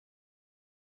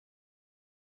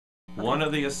one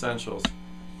of the essentials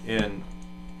in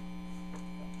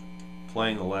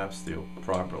playing the lap steel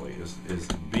properly is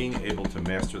being able to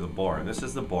master the bar. And this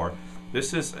is the bar.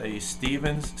 This is a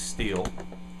Stevens steel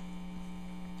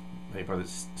made by the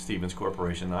Stevens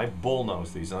Corporation. I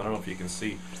bullnose these. I don't know if you can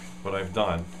see what I've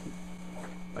done.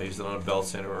 I used it on a belt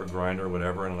sander or a grinder or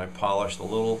whatever, and I polished a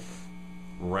little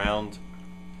round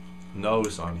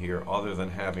nose on here, other than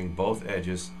having both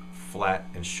edges flat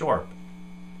and sharp.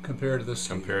 Compared to this.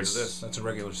 Compared to this. That's a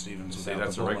regular Stevens. See,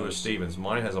 that's a regular Stevens.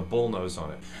 Mine has a bull nose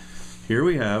on it. Here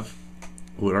we have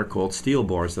what are called steel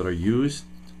bars that are used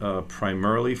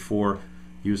primarily for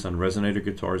use on resonator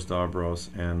guitars, dobros,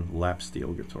 and lap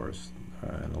steel guitars.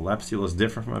 And the lap steel is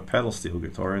different from a pedal steel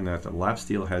guitar in that the lap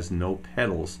steel has no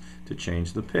pedals to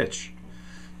change the pitch.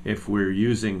 If we're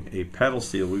using a pedal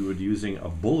steel, we would be using a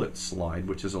bullet slide,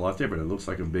 which is a lot different. It looks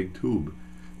like a big tube.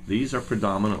 These are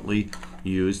predominantly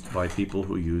used by people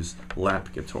who use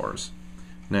lap guitars.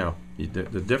 Now, the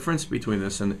difference between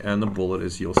this and the bullet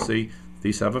is you'll see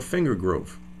these have a finger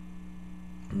groove.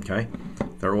 Okay?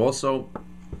 They're also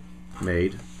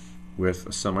made with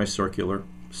a semicircular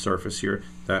surface here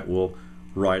that will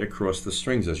ride across the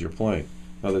strings as you're playing.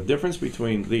 Now, the difference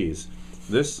between these,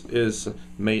 this is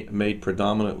made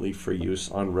predominantly for use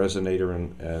on resonator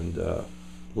and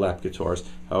lap guitars.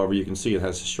 However, you can see it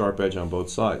has a sharp edge on both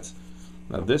sides.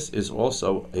 Now, this is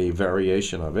also a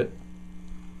variation of it.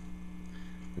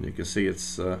 And you can see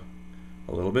it's a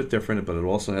little bit different, but it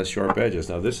also has sharp edges.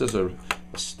 Now, this is a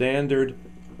standard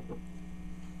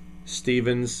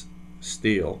Stevens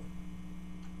steel,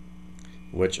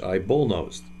 which I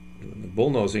bullnosed.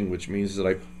 Bullnosing, which means that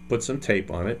I put some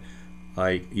tape on it.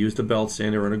 I used a belt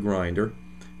sander and a grinder.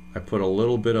 I put a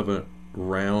little bit of a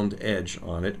round edge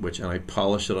on it, and I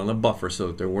polished it on the buffer so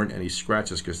that there weren't any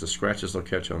scratches, because the scratches will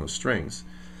catch on the strings.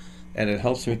 And it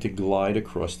helps me to glide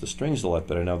across the strings a lot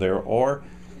better. Now, there are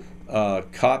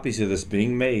copies of this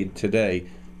being made today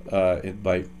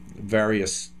by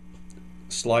various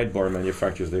slide bar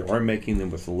manufacturers. They are making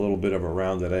them with a little bit of a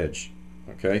rounded edge,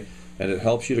 okay? And it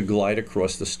helps you to glide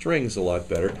across the strings a lot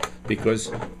better, because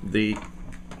the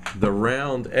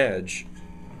round edge,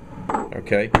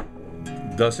 okay,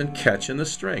 doesn't catch in the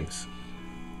strings.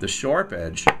 The sharp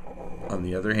edge, on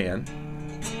the other hand,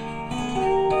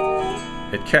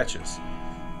 it catches.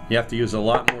 You have to use a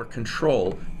lot more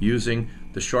control using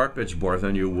the sharp edge bar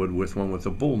than you would with one with a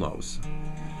bull nose.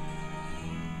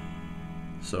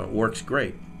 So it works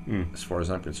great as far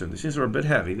as I'm concerned. These things are a bit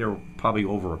heavy. They're probably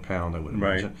over a pound, I would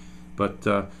imagine.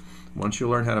 But once you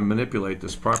learn how to manipulate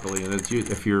this properly, and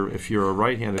if you're a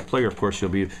right-handed player, of course,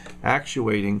 you'll be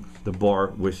actuating the bar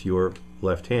with your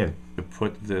left hand. You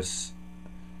put this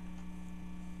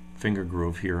finger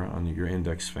groove here on your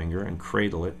index finger and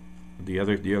cradle it, the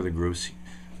other grooves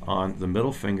on the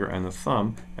middle finger and the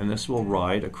thumb, and this will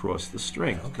ride across the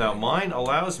string. Okay. Now, mine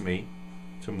allows me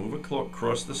to move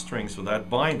across the strings without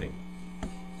binding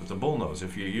with the bullnose.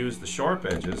 If you use the sharp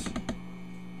edges,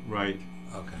 right,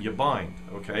 you bind.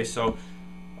 Okay, so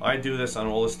I do this on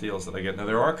all the steels that I get. Now,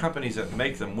 there are companies that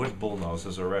make them with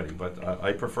bullnoses already, but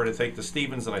I prefer to take the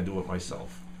Stevens and I do it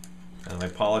myself. And I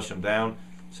polish them down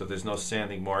so there's no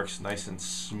sanding marks, nice and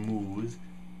smooth.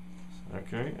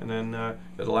 Okay, and then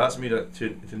it allows me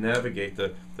to navigate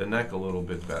the neck a little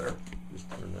bit better. Just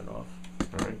turn that off.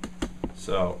 All right,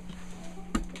 so